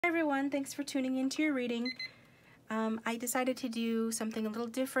Hi everyone, thanks for tuning into your reading. I decided to do something a little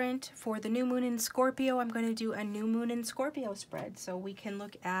different for the new moon in Scorpio. I'm going to do a new moon in Scorpio spread so we can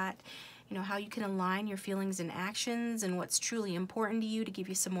look at, how you can align your feelings and actions and what's truly important to you to give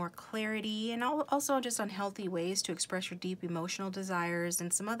you some more clarity, and also just on healthy ways to express your deep emotional desires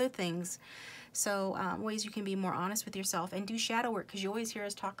and some other things. So ways you can be more honest with yourself and do shadow work, because you always hear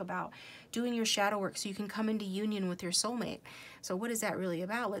us talk about doing your shadow work so you can come into union with your soulmate. So what is that really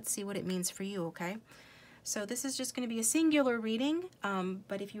about? Let's see what it means for you, okay? So this is just going to be a singular reading,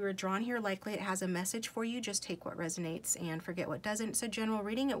 but if you were drawn here, likely it has a message for you. Just take what resonates and forget what doesn't. It's a general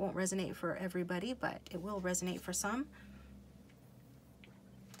reading. It won't resonate for everybody, but it will resonate for some.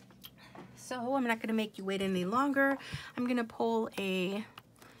 So I'm not going to make you wait any longer. I'm going to pull a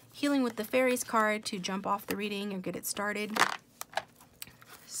Healing with the Fairies card to jump off the reading or get it started.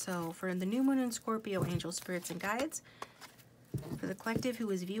 So for the new moon in Scorpio, angels, spirits, and guides, for the collective who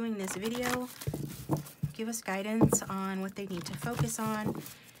is viewing this video, give us guidance on what they need to focus on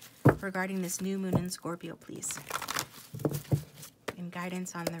regarding this new moon in Scorpio, please. And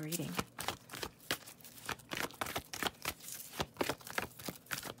guidance on the reading.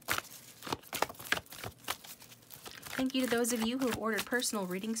 Thank you to those of you who have ordered personal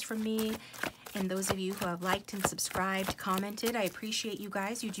readings from me, and those of you who have liked and subscribed, commented. I appreciate you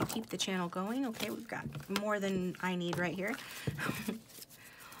guys. You do keep the channel going. Okay, we've got more than I need right here.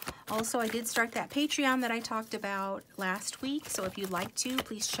 Also, I did start that Patreon that I talked about last week, so if you'd like to,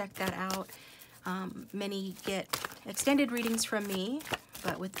 please check that out. Many get extended readings from me,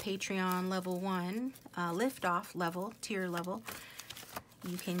 but with Patreon level 1, lift-off level, tier level,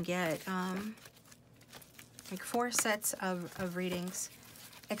 you can get like 4 sets of readings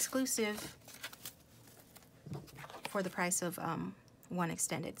exclusive for the price of 1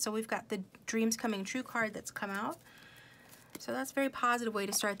 extended. So we've got the Dreams Coming True card that's come out. So that's a very positive way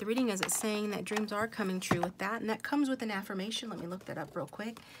to start the reading, as it's saying that dreams are coming true with that. And that comes with an affirmation. Let me look that up real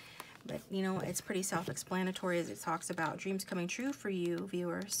quick. But, it's pretty self-explanatory as it talks about dreams coming true for you,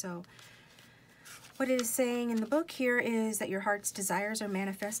 viewers. So what it is saying in the book here is that your heart's desires are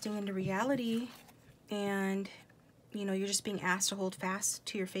manifesting into reality. And, you're just being asked to hold fast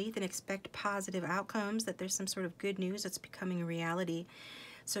to your faith and expect positive outcomes, that there's some sort of good news that's becoming a reality.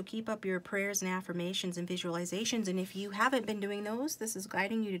 So keep up your prayers and affirmations and visualizations. And if you haven't been doing those, this is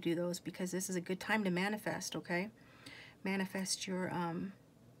guiding you to do those, because this is a good time to manifest, okay? Manifest your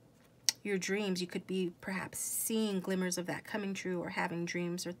dreams. You could be perhaps seeing glimmers of that coming true, or having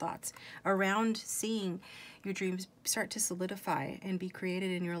dreams or thoughts around seeing your dreams start to solidify and be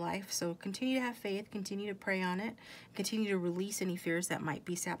created in your life. So continue to have faith, continue to pray on it, continue to release any fears that might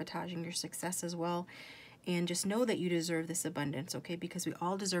be sabotaging your success as well. And just know that you deserve this abundance, okay? Because we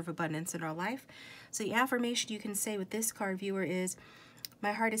all deserve abundance in our life. So the affirmation you can say with this card, viewer, is,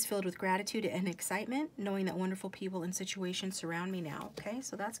 my heart is filled with gratitude and excitement, knowing that wonderful people and situations surround me now, okay?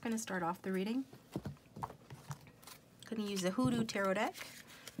 So that's going to start off the reading. Going to use the Hoodoo Tarot deck.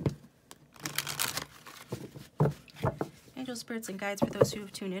 Angels, spirits, and guides, for those who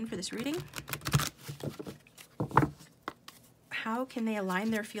have tuned in for this reading. How can they align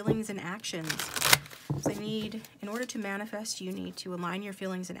their feelings and actions? So in order to manifest, you need to align your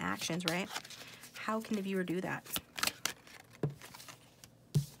feelings and actions, right? How can the viewer do that?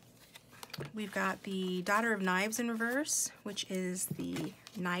 We've got the Daughter of Knives in reverse, which is the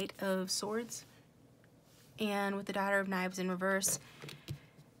Knight of Swords. And with the Daughter of Knives in reverse,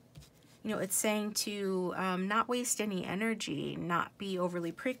 it's saying to not waste any energy, not be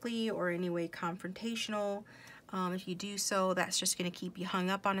overly prickly or any way confrontational. If you do so, that's just going to keep you hung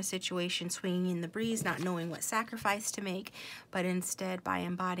up on a situation, swinging in the breeze, not knowing what sacrifice to make. But instead, by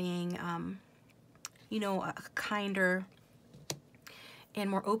embodying, a kinder and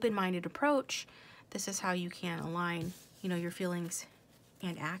more open-minded approach, this is how you can align, your feelings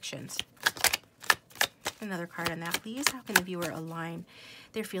and actions. Another card on that, please. How can the viewer align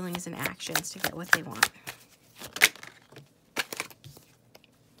their feelings and actions to get what they want?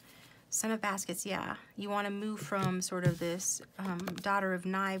 Son of Baskets, yeah. You want to move from sort of this Daughter of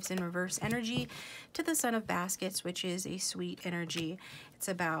Knives in reverse energy to the Son of Baskets, which is a sweet energy. It's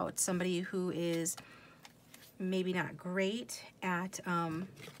about somebody who is maybe not great at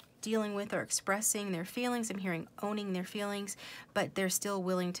dealing with or expressing their feelings. I'm hearing owning their feelings, but they're still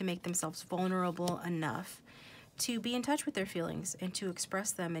willing to make themselves vulnerable enough to be in touch with their feelings and to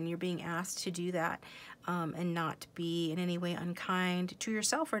express them. And you're being asked to do that and not be in any way unkind to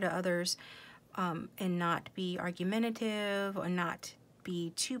yourself or to others, and not be argumentative or not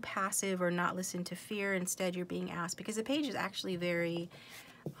be too passive or not listen to fear. Instead, you're being asked, because the page is actually very,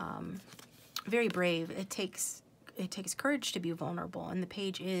 very brave. it takes courage to be vulnerable, and the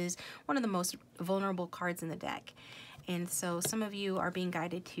page is one of the most vulnerable cards in the deck. And so some of you are being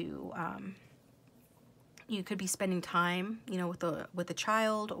guided to, you could be spending time, you know, with a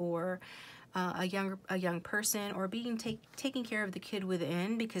child, or a young person, or being taking care of the kid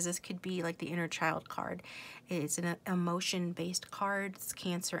within, because this could be like the inner child card. It's an emotion-based card. It's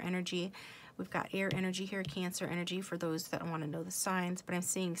Cancer energy. We've got air energy here, Cancer energy, for those that want to know the signs. But I'm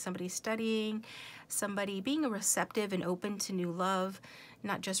seeing somebody studying, somebody being receptive and open to new love,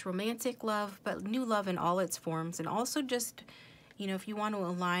 not just romantic love, but new love in all its forms. And also just, you know, if you want to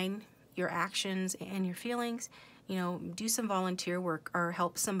align your actions and your feelings, you know, do some volunteer work or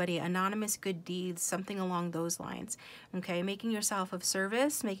help somebody, anonymous good deeds, something along those lines. Okay, making yourself of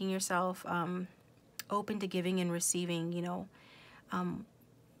service, making yourself open to giving and receiving, you know,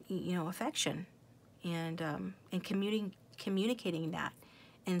 affection, and communicating that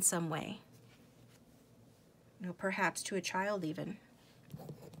in some way. You know, perhaps to a child even.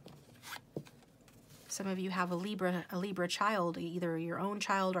 Some of you have a Libra child, either your own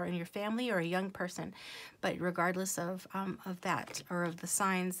child or in your family, or a young person. But regardless of that, or of the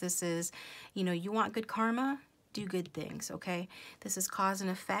signs, this is, you know, you want good karma, do good things, okay? This is cause and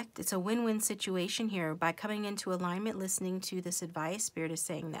effect. It's a win-win situation here. By coming into alignment, listening to this advice, Spirit is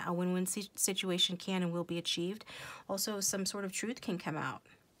saying that a win-win situation can and will be achieved. Also, some sort of truth can come out.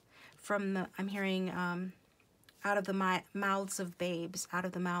 From the, I'm hearing, out of the mouths of babes, out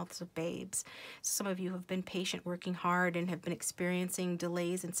of the mouths of babes. Some of you have been patient, working hard, and have been experiencing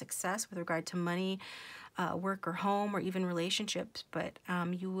delays in success with regard to money, work or home, or even relationships, but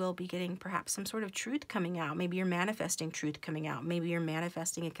you will be getting perhaps some sort of truth coming out. Maybe you're manifesting truth coming out. Maybe you're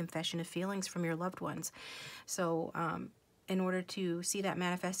manifesting a confession of feelings from your loved ones. So in order to see that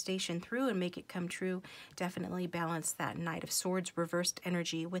manifestation through and make it come true, definitely balance that Knight of Swords reversed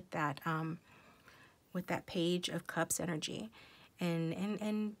energy with that Page of Cups energy,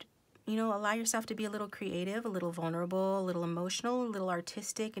 and you know, allow yourself to be a little creative, a little vulnerable, a little emotional, a little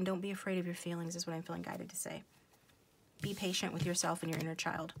artistic, and don't be afraid of your feelings, is what I'm feeling guided to say. Be patient with yourself and your inner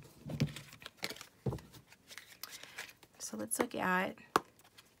child. So let's look at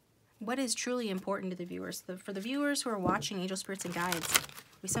what is truly important to the viewers. For the viewers who are watching Angel Spirits and Guides,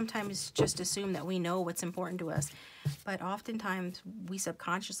 we sometimes just assume that we know what's important to us, but oftentimes we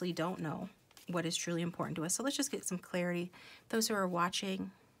subconsciously don't know what is truly important to us. So let's just get some clarity. Those who are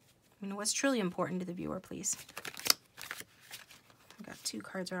watching, you know, what's truly important to the viewer, please. I've got 2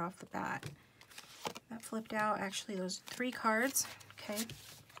 cards right off the bat. That flipped out. Actually, those 3 cards. Okay.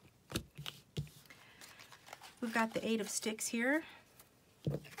 We've got the 8 of Sticks here.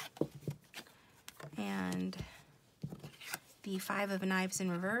 And the 5 of Knives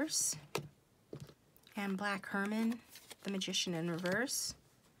in reverse. And Black Hermit, the Magician in reverse.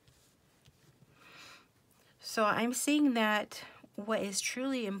 So I'm seeing that what is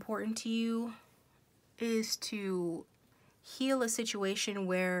truly important to you is to heal a situation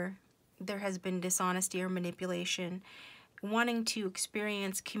where there has been dishonesty or manipulation, wanting to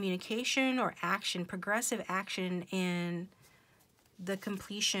experience communication or action, progressive action in the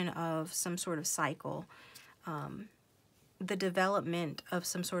completion of some sort of cycle, the development of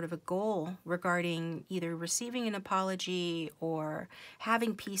some sort of a goal regarding either receiving an apology or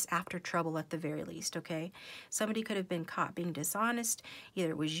having peace after trouble at the very least, okay? Somebody could have been caught being dishonest. Either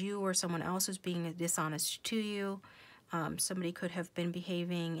it was you or someone else was being dishonest to you. Somebody could have been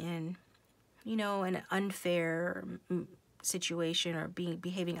behaving in, you know, an unfair situation, or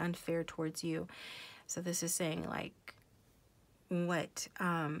behaving unfair towards you. So this is saying, like,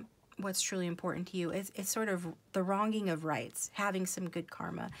 what's truly important to you. It's sort of the wronging of rights, having some good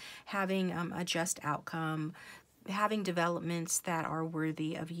karma, having a just outcome, having developments that are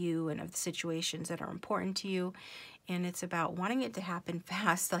worthy of you and of the situations that are important to you. And it's about wanting it to happen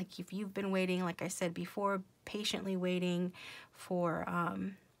fast. Like if you've been waiting, like I said before, patiently waiting for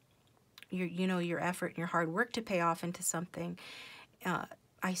your effort and your hard work to pay off into something,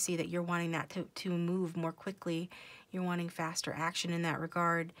 I see that you're wanting that to move more quickly. You're wanting faster action in that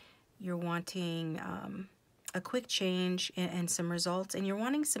regard. You're wanting a quick change and some results, and you're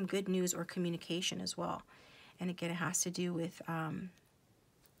wanting some good news or communication as well. And again, it has to do with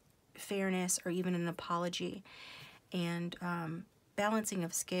fairness or even an apology, and balancing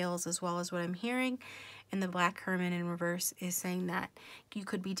of scales as well, as what I'm hearing. And the Black Hermit in reverse is saying that you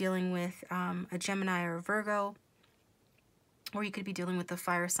could be dealing with a Gemini or a Virgo, or you could be dealing with the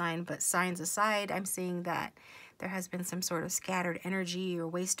fire sign. But signs aside, I'm seeing that there has been some sort of scattered energy or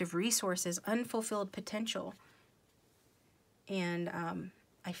waste of resources, unfulfilled potential. And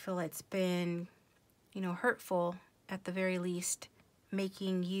I feel it's been, you know, hurtful at the very least,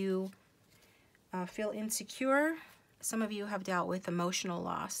 making you feel insecure, some of you have dealt with emotional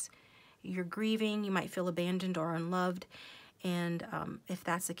loss. You're grieving, you might feel abandoned or unloved. And if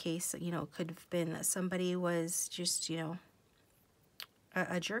that's the case, you know, it could have been that somebody was just, you know,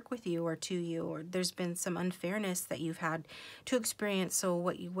 a jerk with you or to you, or there's been some unfairness that you've had to experience. So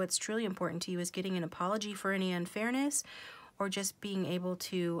what's truly important to you is getting an apology for any unfairness, or just being able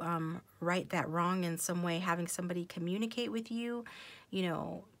to right that wrong in some way, having somebody communicate with you, you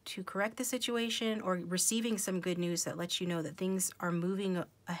know, to correct the situation, or receiving some good news that lets you know that things are moving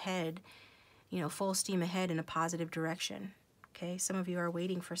ahead, you know, full steam ahead in a positive direction. Okay, some of you are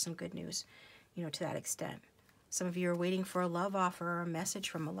waiting for some good news, you know, to that extent. Some of you are waiting for a love offer or a message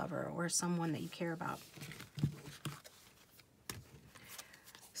from a lover or someone that you care about.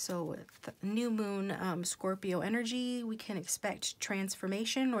 So with the new moon Scorpio energy, we can expect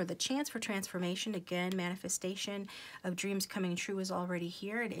transformation, or the chance for transformation. Again, manifestation of dreams coming true is already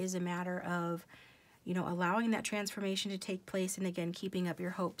here. It is a matter of, you know, allowing that transformation to take place, and again, keeping up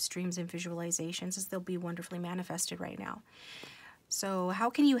your hopes, dreams, and visualizations, as they'll be wonderfully manifested right now. So how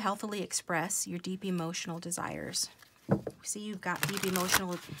can you healthily express your deep emotional desires? See, you've got deep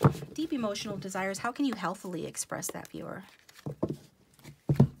emotional desires. How can you healthily express that, viewer?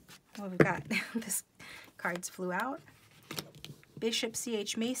 Well, we've got this cards flew out. Bishop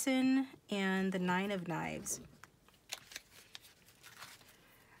C.H. Mason and the Nine of Knives.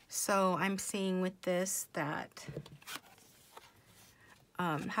 So I'm seeing with this that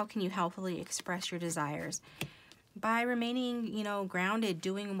how can you healthily express your desires? By remaining, you know, grounded,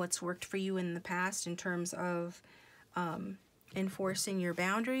 doing what's worked for you in the past in terms of enforcing your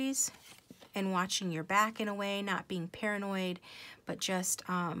boundaries and watching your back in a way, not being paranoid, but just,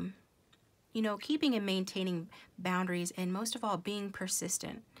 you know, keeping and maintaining boundaries, and most of all, being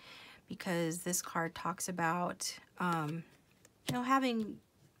persistent, because this card talks about, you know, having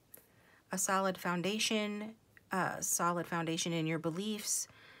a solid foundation in your beliefs.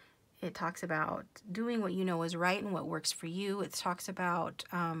 It talks about doing what you know is right and what works for you. It talks about,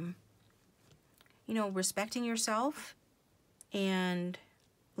 you know, respecting yourself and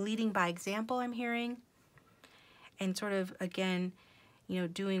leading by example, I'm hearing. And sort of, again, you know,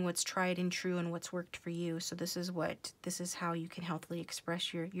 doing what's tried and true and what's worked for you. So this is how you can healthily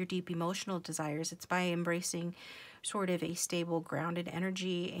express your deep emotional desires. It's by embracing sort of a stable, grounded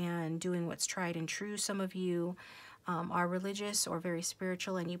energy and doing what's tried and true. Some of you are religious or very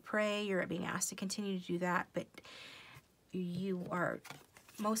spiritual and you pray. You're being asked to continue to do that, but you are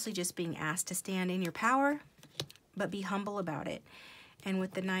mostly just being asked to stand in your power, but be humble about it. And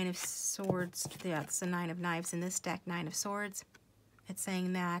with the Nine of Swords, yeah, it's the Nine of Knives in this deck, Nine of Swords. It's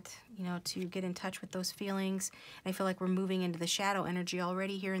saying that, you know, to get in touch with those feelings. And I feel like we're moving into the shadow energy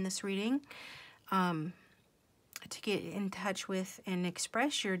already here in this reading. To get in touch with and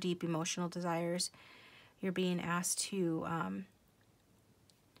express your deep emotional desires, you're being asked to,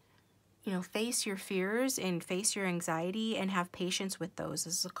 you know, face your fears and face your anxiety and have patience with those.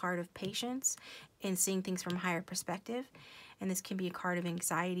 This is a card of patience and seeing things from a higher perspective. And this can be a card of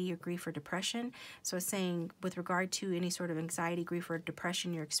anxiety or grief or depression. So it's saying with regard to any sort of anxiety, grief, or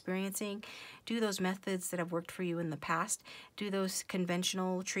depression you're experiencing, do those methods that have worked for you in the past. Do those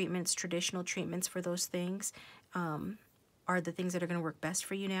conventional treatments, traditional treatments for those things. Are the things that are going to work best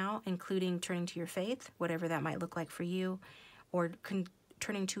for you now, including turning to your faith, whatever that might look like for you, or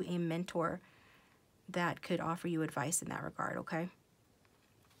turning to a mentor that could offer you advice in that regard, okay?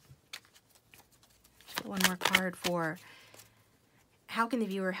 One more card for how can the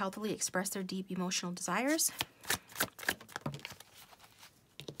viewer healthily express their deep emotional desires?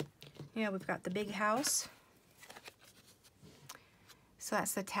 Yeah, we've got the big house. So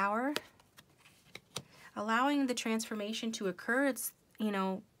that's the Tower. Allowing the transformation to occur, it's, you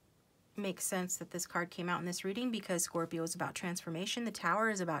know, makes sense that this card came out in this reading because Scorpio is about transformation. The Tower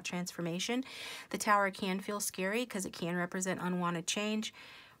is about transformation. The Tower can feel scary because it can represent unwanted change,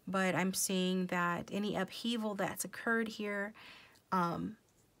 but I'm seeing that any upheaval that's occurred here,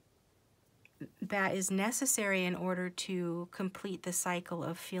 that is necessary in order to complete the cycle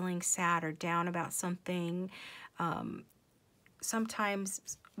of feeling sad or down about something.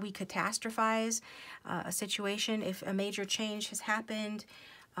 Sometimes we catastrophize a situation if a major change has happened.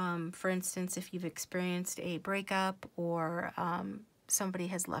 For instance, if you've experienced a breakup, or somebody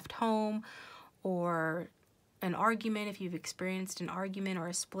has left home, or an argument, if you've experienced an argument or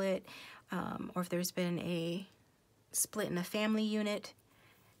a split, or if there's been a split in a family unit,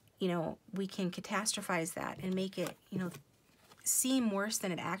 you know, we can catastrophize that and make it, you know, seem worse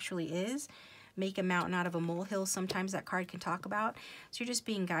than it actually is. Make a mountain out of a molehill, sometimes that card can talk about. So you're just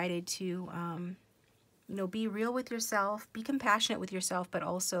being guided to You know, be real with yourself, be compassionate with yourself, but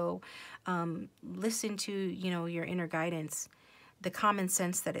also listen to, you know, your inner guidance, the common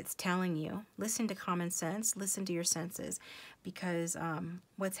sense that it's telling you. Listen to common sense, listen to your senses, because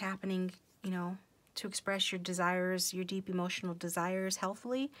what's happening, you know, to express your desires, your deep emotional desires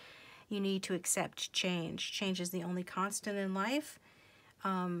healthfully, you need to accept change. Change is the only constant in life.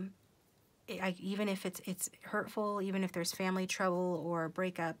 Even if it's hurtful, even if there's family trouble or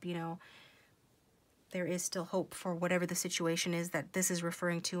breakup, you know, there is still hope for whatever the situation is that this is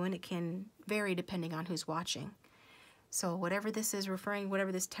referring to, and it can vary depending on who's watching. So whatever this is referring,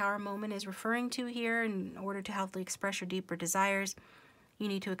 whatever this tower moment is referring to here, in order to healthily express your deeper desires, you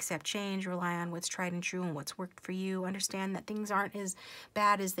need to accept change, rely on what's tried and true and what's worked for you. Understand that things aren't as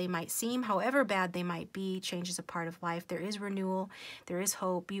bad as they might seem. However bad they might be, change is a part of life. There is renewal. There is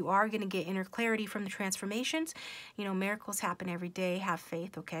hope. You are going to get inner clarity from the transformations. You know, miracles happen every day. Have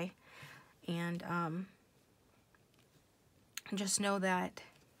faith, okay? And just know that,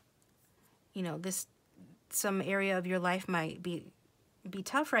 you know, some area of your life might be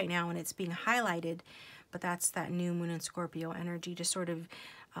tough right now and it's being highlighted, but that's that new moon in Scorpio energy to sort of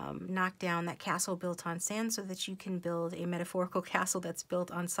knock down that castle built on sand so that you can build a metaphorical castle that's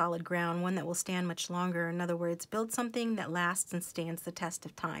built on solid ground, one that will stand much longer. In other words, build something that lasts and stands the test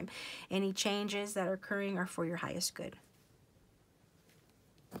of time. Any changes that are occurring are for your highest good.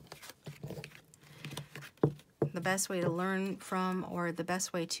 The best way to learn from, or the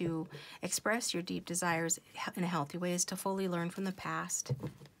best way to express your deep desires in a healthy way, is to fully learn from the past.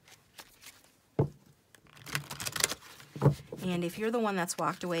 And if you're the one that's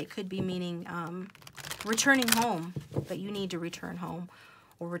walked away, it could be meaning returning home, but you need to return home,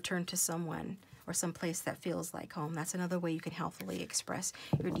 or return to someone or some place that feels like home. That's another way you can healthily express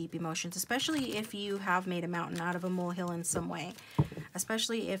your deep emotions, especially if you have made a mountain out of a molehill in some way.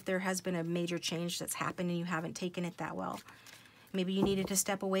 Especially if there has been a major change that's happened and you haven't taken it that well. Maybe you needed to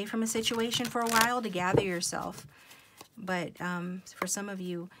step away from a situation for a while to gather yourself. But for some of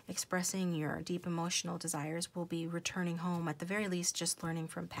you, expressing your deep emotional desires will be returning home, at the very least, just learning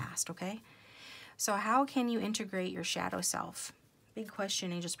from past, okay? So how can you integrate your shadow self? Big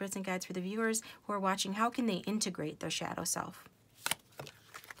question, angel spirits and guides, for the viewers who are watching. How can they integrate their shadow self?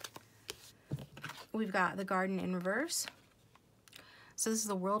 We've got the Garden in reverse. So this is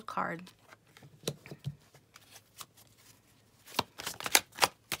the World card.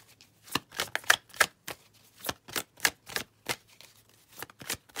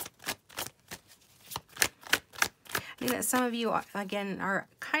 I think that some of you, again, are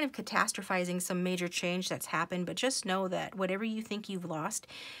kind of catastrophizing some major change that's happened, but just know that whatever you think you've lost,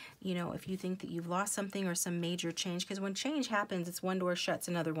 you know, if you think that you've lost something or some major change, because when change happens, it's one door shuts,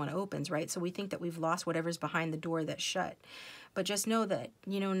 another one opens, right? So we think that we've lost whatever's behind the door that's shut. But just know that,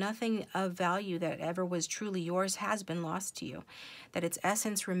 you know, nothing of value that ever was truly yours has been lost to you. That its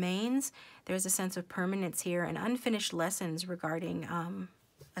essence remains. There's a sense of permanence here and unfinished lessons regarding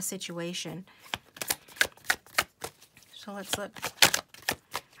a situation. So let's look.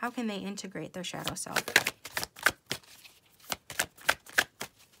 How can they integrate their shadow self?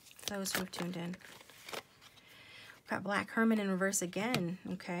 Those who have tuned in. We've got Black Hermit in reverse again,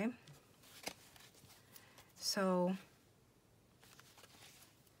 okay? So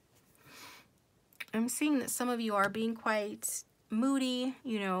I'm seeing that some of you are being quite moody,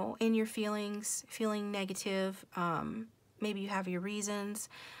 you know, in your feelings, feeling negative. Maybe you have your reasons,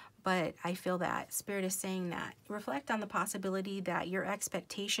 but I feel that Spirit is saying that reflect on the possibility that your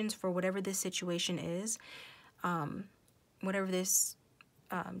expectations for whatever this situation is, whatever this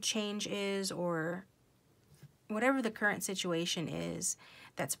change is, or whatever the current situation is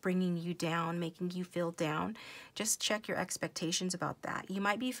that's bringing you down, making you feel down, just check your expectations about that. You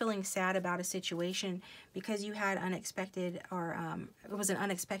might be feeling sad about a situation because you had unexpected, or it was an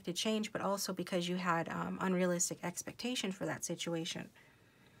unexpected change, but also because you had unrealistic expectation for that situation.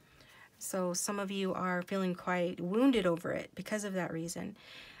 So some of you are feeling quite wounded over it because of that reason.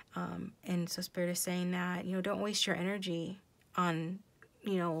 And so Spirit is saying that, you know, don't waste your energy on,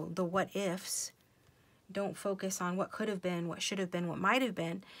 you know, the what ifs. Don't focus on what could have been, what should have been, what might have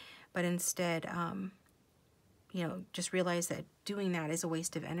been, but instead, you know, just realize that doing that is a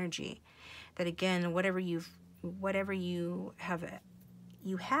waste of energy. That again, whatever you have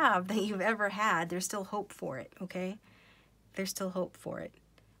that you've ever had, there's still hope for it, okay? There's still hope for it.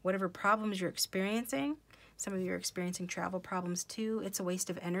 Whatever problems you're experiencing, some of you are experiencing travel problems too, it's a waste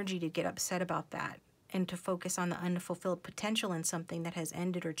of energy to get upset about that and to focus on the unfulfilled potential in something that has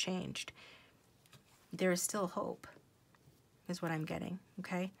ended or changed. There is still hope, is what I'm getting,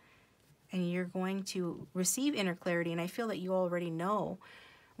 okay? And you're going to receive inner clarity, and I feel that you already know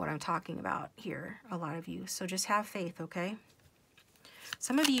what I'm talking about here, a lot of you. So just have faith, okay?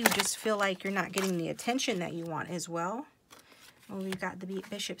 Some of you just feel like you're not getting the attention that you want as well. Well, we've got the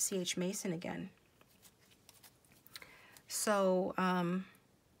Bishop CH Mason again. So, yeah,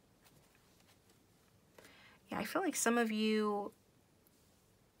 I feel like some of you,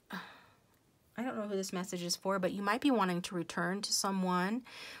 I don't know who this message is for, but you might be wanting to return to someone,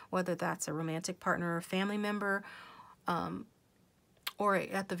 whether that's a romantic partner or a family member, or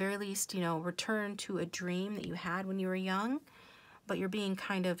at the very least, you know, return to a dream that you had when you were young, but you're being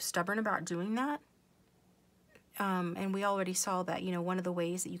kind of stubborn about doing that. And we already saw that, you know, one of the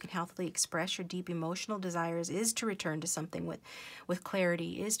ways that you can healthily express your deep emotional desires is to return to something with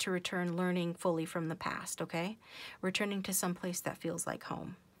clarity, is to return learning fully from the past, okay? Returning to some place that feels like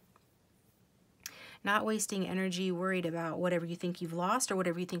home. Not wasting energy worried about whatever you think you've lost or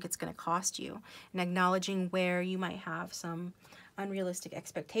whatever you think it's going to cost you. And acknowledging where you might have some unrealistic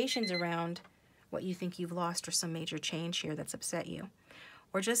expectations around what you think you've lost or some major change here that's upset you.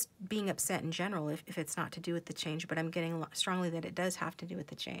 Or just being upset in general if it's not to do with the change, but I'm getting strongly that it does have to do with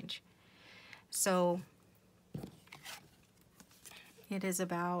the change. So it is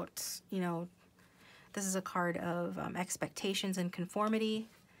about, you know, this is a card of expectations and conformity.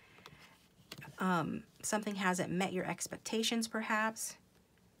 Something hasn't met your expectations, perhaps.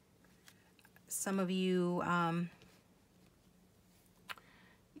 Some of you,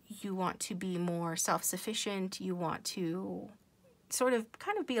 you want to be more self-sufficient. You want to sort of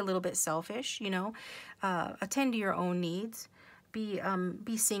kind of be a little bit selfish, you know, attend to your own needs, be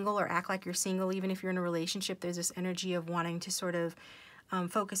single or act like you're single. Even if you're in a relationship, there's this energy of wanting to sort of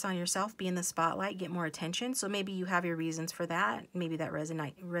focus on yourself, be in the spotlight, get more attention. So maybe you have your reasons for that. Maybe that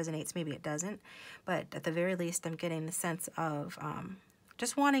resonates, maybe it doesn't. But at the very least, I'm getting the sense of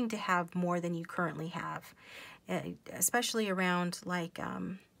just wanting to have more than you currently have, especially around like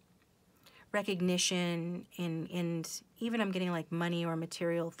recognition and even I'm getting like money or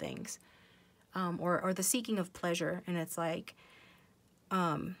material things, or the seeking of pleasure. And it's like,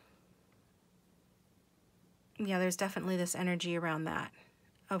 yeah, there's definitely this energy around that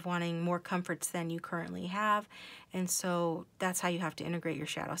of wanting more comforts than you currently have. And so that's how you have to integrate your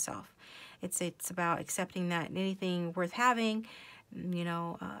shadow self. It's about accepting that anything worth having, you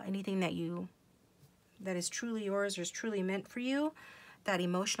know, anything that is truly yours or is truly meant for you, that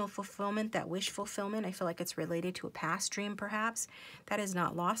emotional fulfillment, that wish fulfillment, I feel like it's related to a past dream perhaps. That is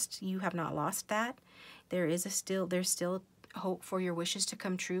not lost. You have not lost that. There's still hope for your wishes to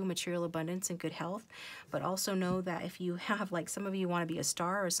come true, material abundance and good health. But also know that if you have, like some of you want to be a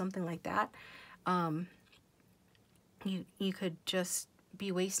star or something like that, you could just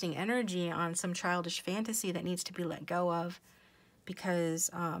be wasting energy on some childish fantasy that needs to be let go of, because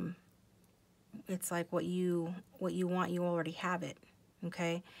it's like what you want, you already have it.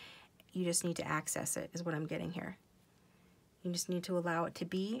 Okay, you just need to access it, is what I'm getting here. You just need to allow it to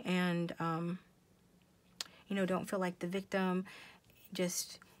be, and you know, don't feel like the victim.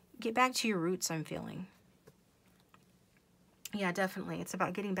 Just get back to your roots, I'm feeling. Yeah, definitely. It's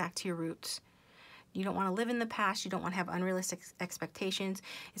about getting back to your roots. You don't want to live in the past. You don't want to have unrealistic expectations.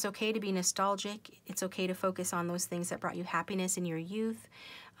 It's okay to be nostalgic. It's okay to focus on those things that brought you happiness in your youth.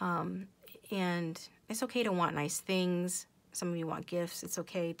 And it's okay to want nice things. Some of you want gifts. It's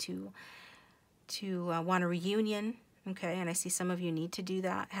okay to want a reunion, okay? And I see some of you need to do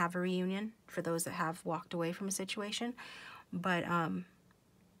that, have a reunion, for those that have walked away from a situation. But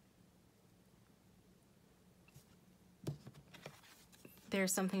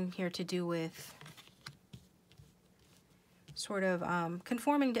there's something here to do with sort of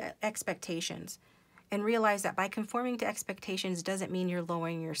conforming to expectations, and realize that by conforming to expectations doesn't mean you're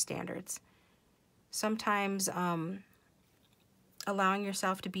lowering your standards. Sometimes allowing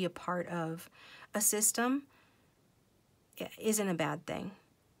yourself to be a part of a system isn't a bad thing.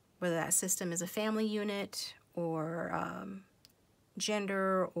 Whether that system is a family unit or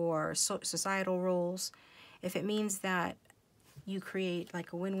gender or societal roles, if it means that you create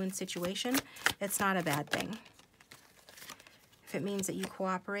like a win-win situation, it's not a bad thing. If it means that you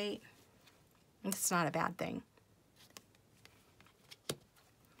cooperate, it's not a bad thing.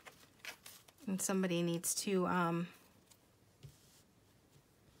 And somebody needs to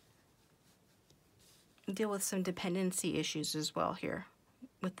deal with some dependency issues as well here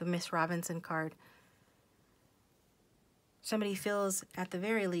with the Miss Robinson card. Somebody feels at the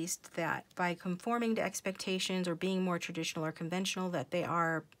very least that by conforming to expectations or being more traditional or conventional, that they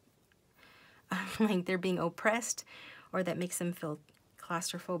are like they're being oppressed, or that makes them feel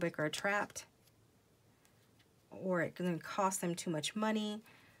claustrophobic or trapped, or it can cost them too much money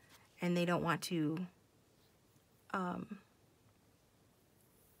and they don't want to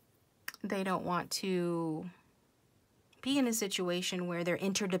They don't want to be in a situation where they're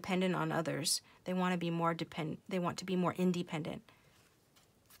interdependent on others. They want to be more they want to be more independent.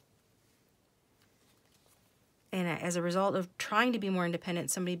 And as a result of trying to be more independent,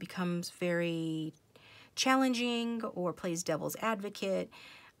 somebody becomes very challenging or plays devil's advocate.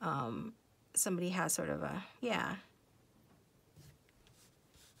 Somebody has sort of a,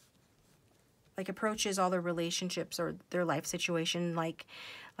 like approaches all their relationships or their life situation like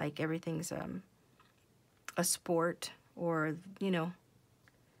everything's a sport, or, you know,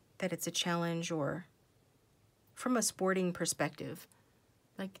 that it's a challenge, or from a sporting perspective,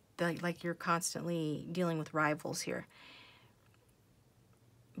 like you're constantly dealing with rivals here.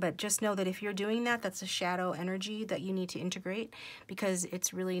 But just know that if you're doing that, that's a shadow energy that you need to integrate, because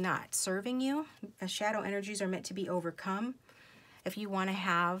it's really not serving you. Shadow energies are meant to be overcome. If you want to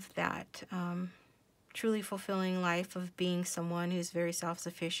have that truly fulfilling life of being someone who's very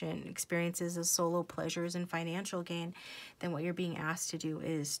self-sufficient, experiences of solo pleasures and financial gain, then what you're being asked to do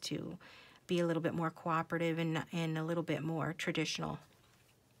is to be a little bit more cooperative and a little bit more traditional.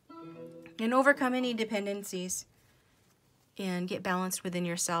 And overcome any dependencies and get balanced within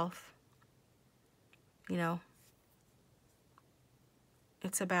yourself. You know,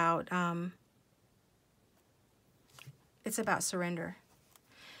 it's about surrender.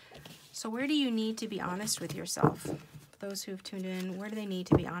 So where do you need to be honest with yourself? Those who've tuned in, where do they need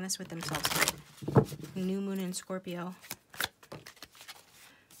to be honest with themselves? New moon in Scorpio.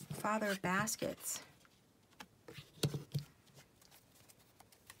 Father of Baskets.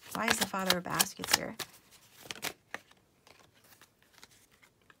 Why is the Father of Baskets here?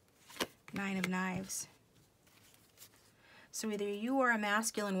 Nine of Knives. So either you are a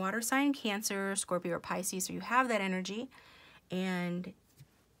masculine water sign, Cancer, Scorpio, or Pisces, so you have that energy, and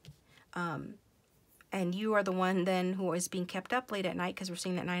you are the one then who is being kept up late at night, because we're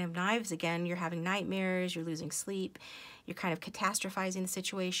seeing that Nine of Knives again. You're having nightmares, you're losing sleep, you're kind of catastrophizing the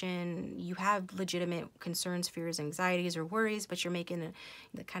situation. You have legitimate concerns, fears, anxieties, or worries, but you're making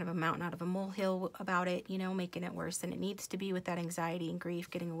the kind of a mountain out of a molehill about it, you know, making it worse than it needs to be with that anxiety and grief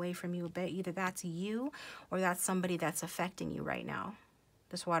getting away from you a bit. Either that's you or that's somebody that's affecting you right now.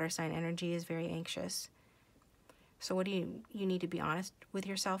 This water sign energy is very anxious. So what do you need to be honest with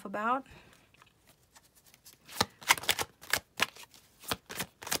yourself about?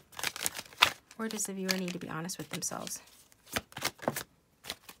 Where does the viewer need to be honest with themselves?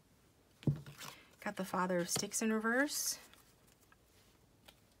 Got the Father of Sticks in reverse.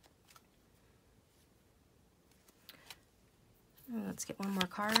 Let's get one more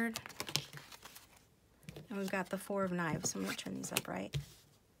card. And we've got the Four of Knives. I'm going to turn these up right.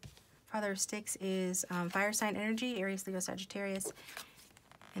 Father of Sticks is fire sign energy, Aries, Leo, Sagittarius.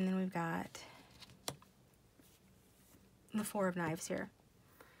 And then we've got the Four of Knives here.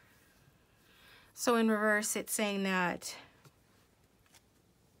 So in reverse, it's saying that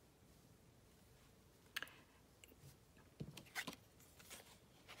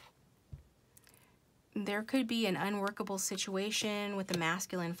there could be an unworkable situation with the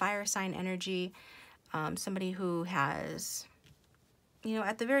masculine fire sign energy. Somebody who has, you know,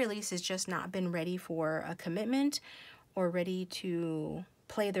 at the very least has just not been ready for a commitment or ready to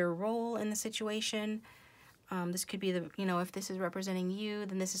play their role in the situation. This could be the, you know, if this is representing you,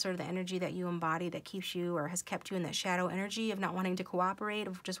 then this is sort of the energy that you embody that keeps you or has kept you in that shadow energy of not wanting to cooperate,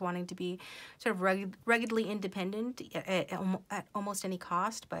 of just wanting to be sort of ruggedly independent at almost any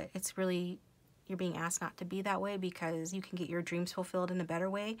cost. But it's really, you're being asked not to be that way, because you can get your dreams fulfilled in a better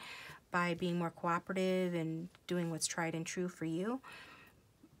way by being more cooperative and doing what's tried and true for you.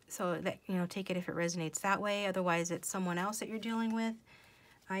 So that, you know, take it if it resonates that way. Otherwise, it's someone else that you're dealing with.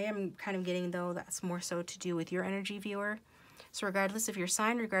 I am kind of getting, though, that's more so to do with your energy, viewer. So regardless of your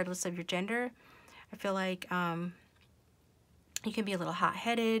sign, regardless of your gender, I feel like you can be a little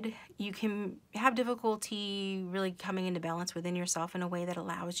hot-headed. You can have difficulty really coming into balance within yourself in a way that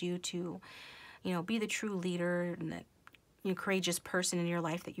allows you to, you know, be the true leader and that, you know, courageous person in your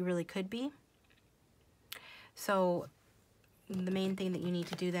life that you really could be. So the main thing that you need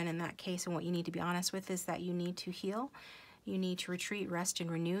to do then in that case, and what you need to be honest with, is that you need to heal. You need to retreat, rest,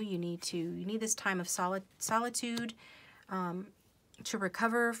 and renew. You need this time of solitude to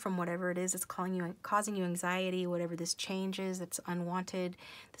recover from whatever it is that's causing you anxiety, whatever this change is that's unwanted.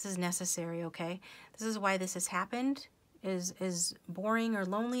 This is necessary, okay? This is why this has happened. As boring or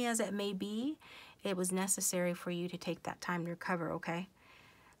lonely as it may be, it was necessary for you to take that time to recover, okay?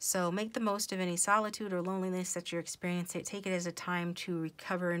 So make the most of any solitude or loneliness that you're experiencing. Take it as a time to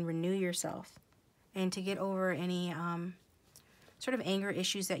recover and renew yourself, and to get over any sort of anger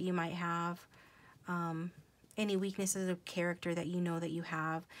issues that you might have, any weaknesses of character that you know that you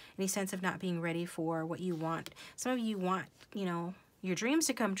have, any sense of not being ready for what you want. Some of you want, you know, your dreams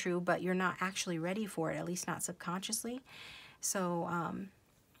to come true, but you're not actually ready for it, at least not subconsciously. So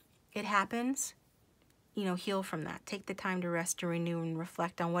it happens. You know, heal from that. Take the time to rest, to renew, and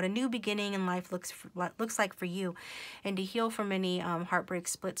reflect on what a new beginning in life looks like for you, and to heal from any heartbreak,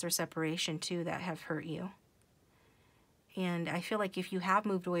 splits, or separation too that have hurt you. And I feel like if you have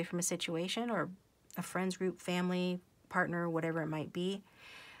moved away from a situation or a friends group, family, partner, whatever it might be,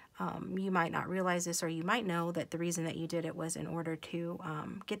 you might not realize this, or you might know that the reason that you did it was in order to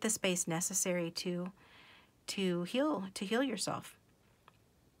get the space necessary to heal yourself.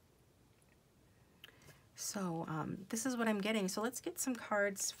 So this is what I'm getting. So let's get some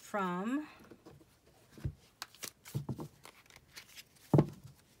cards from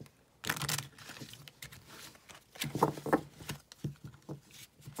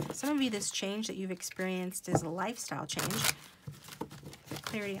some of you. This change that you've experienced is a lifestyle change.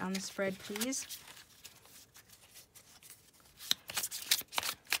 Clarity on the spread, please.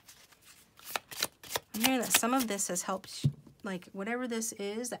 I'm hearing that some of this has helped, like whatever this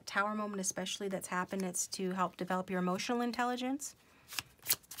is, that tower moment especially that's happened, it's to help develop your emotional intelligence.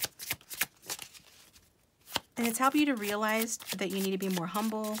 And it's helped you to realize that you need to be more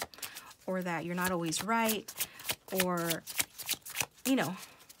humble, or that you're not always right, or, you know,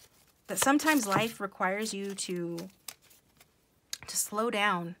 that sometimes life requires you to slow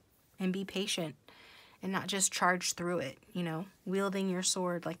down and be patient and not just charge through it, you know, wielding your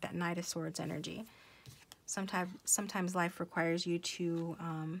sword like that Knight of Swords energy. Sometimes life requires you to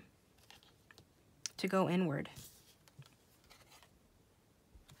go inward.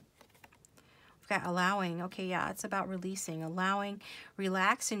 We've got allowing. Okay, yeah, it's about releasing, allowing,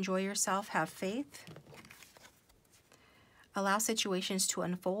 relax, enjoy yourself, have faith. Allow situations to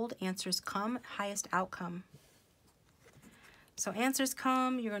unfold. Answers come, highest outcome. So answers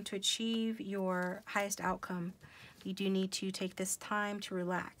come, you're going to achieve your highest outcome. You do need to take this time to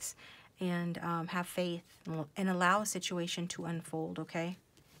relax and have faith and allow a situation to unfold, okay?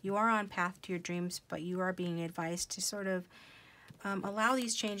 You are on path to your dreams, but you are being advised to sort of allow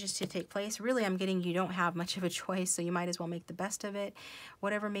these changes to take place. Really, I'm getting you don't have much of a choice, so you might as well make the best of it.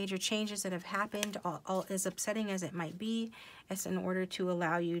 Whatever major changes that have happened, all as upsetting as it might be, it's in order to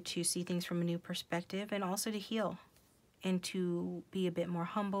allow you to see things from a new perspective and also to heal, and to be a bit more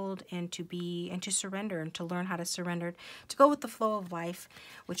humbled, and to surrender, and to learn how to surrender, to go with the flow of life,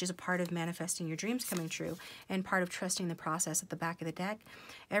 which is a part of manifesting your dreams coming true, and part of trusting the process at the back of the deck.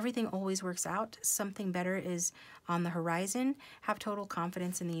 Everything always works out. Something better is on the horizon. Have total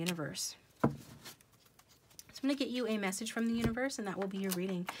confidence in the universe. So I'm going to get you a message from the universe, and that will be your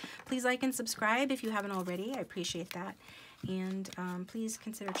reading. Please like and subscribe if you haven't already. I appreciate that. And please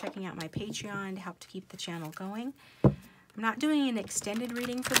consider checking out my Patreon to help to keep the channel going. I'm not doing an extended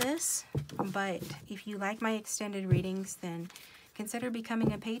reading for this, but if you like my extended readings, then consider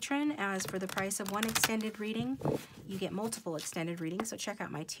becoming a patron, as for the price of one extended reading, you get multiple extended readings. So check out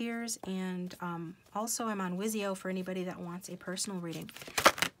my tiers, and also I'm on Wizio for anybody that wants a personal reading.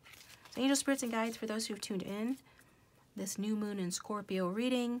 So angel spirits and guides, for those who've tuned in, this new moon in Scorpio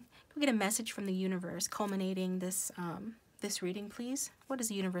reading, go get a message from the universe culminating this, this reading, please. What does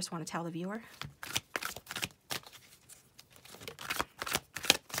the universe want to tell the viewer?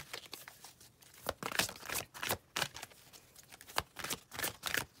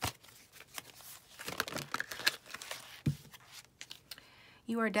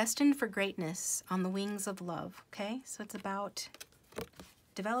 You are destined for greatness on the wings of love, okay? So it's about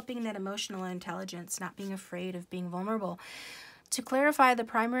developing that emotional intelligence, not being afraid of being vulnerable. To clarify, the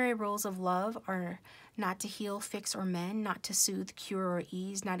primary rules of love are not to heal, fix, or mend, not to soothe, cure, or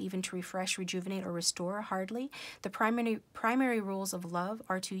ease, not even to refresh, rejuvenate, or restore, hardly. The primary rules of love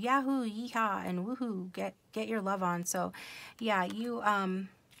are to yahoo, yeehaw, and woohoo, get your love on. So yeah, you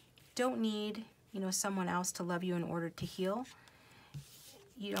don't need, you know, someone else to love you in order to heal.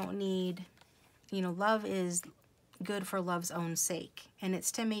 You don't need, you know, love is good for love's own sake, and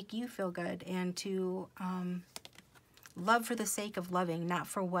it's to make you feel good, and to love for the sake of loving, not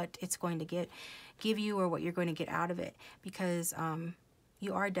for what it's going to give you or what you're going to get out of it, because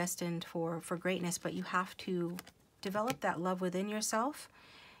you are destined for greatness, but you have to develop that love within yourself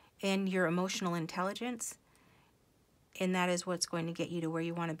and your emotional intelligence, and that is what's going to get you to where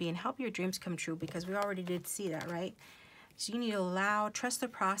you want to be and help your dreams come true, because we already did see that, right? So you need to allow, trust the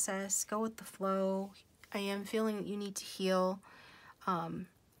process, go with the flow. I am feeling that you need to heal,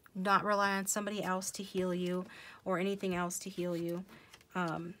 not rely on somebody else to heal you or anything else to heal you.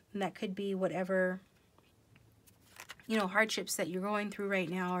 And that could be whatever, you know, hardships that you're going through right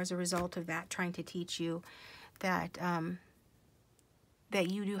now as a result of that trying to teach you that that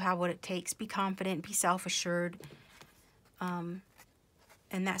you do have what it takes. Be confident, be self-assured, and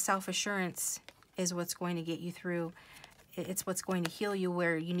that self-assurance is what's going to get you through. It's what's going to heal you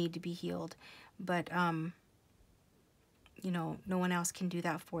where you need to be healed. But you know, no one else can do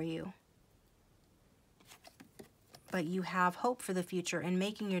that for you. But you have hope for the future and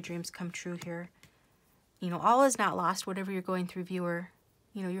making your dreams come true here. You know, all is not lost, whatever you're going through, viewer.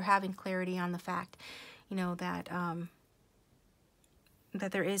 You know, you're having clarity on the fact, you know, that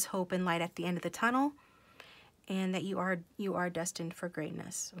that there is hope and light at the end of the tunnel, and that you are destined for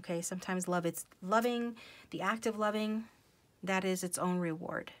greatness. Okay, sometimes love, it's loving, the act of loving, that is its own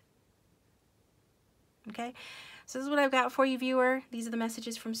reward. Okay, so this is what I've got for you, viewer. These are the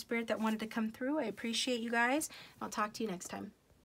messages from Spirit that wanted to come through. I appreciate you guys. I'll talk to you next time.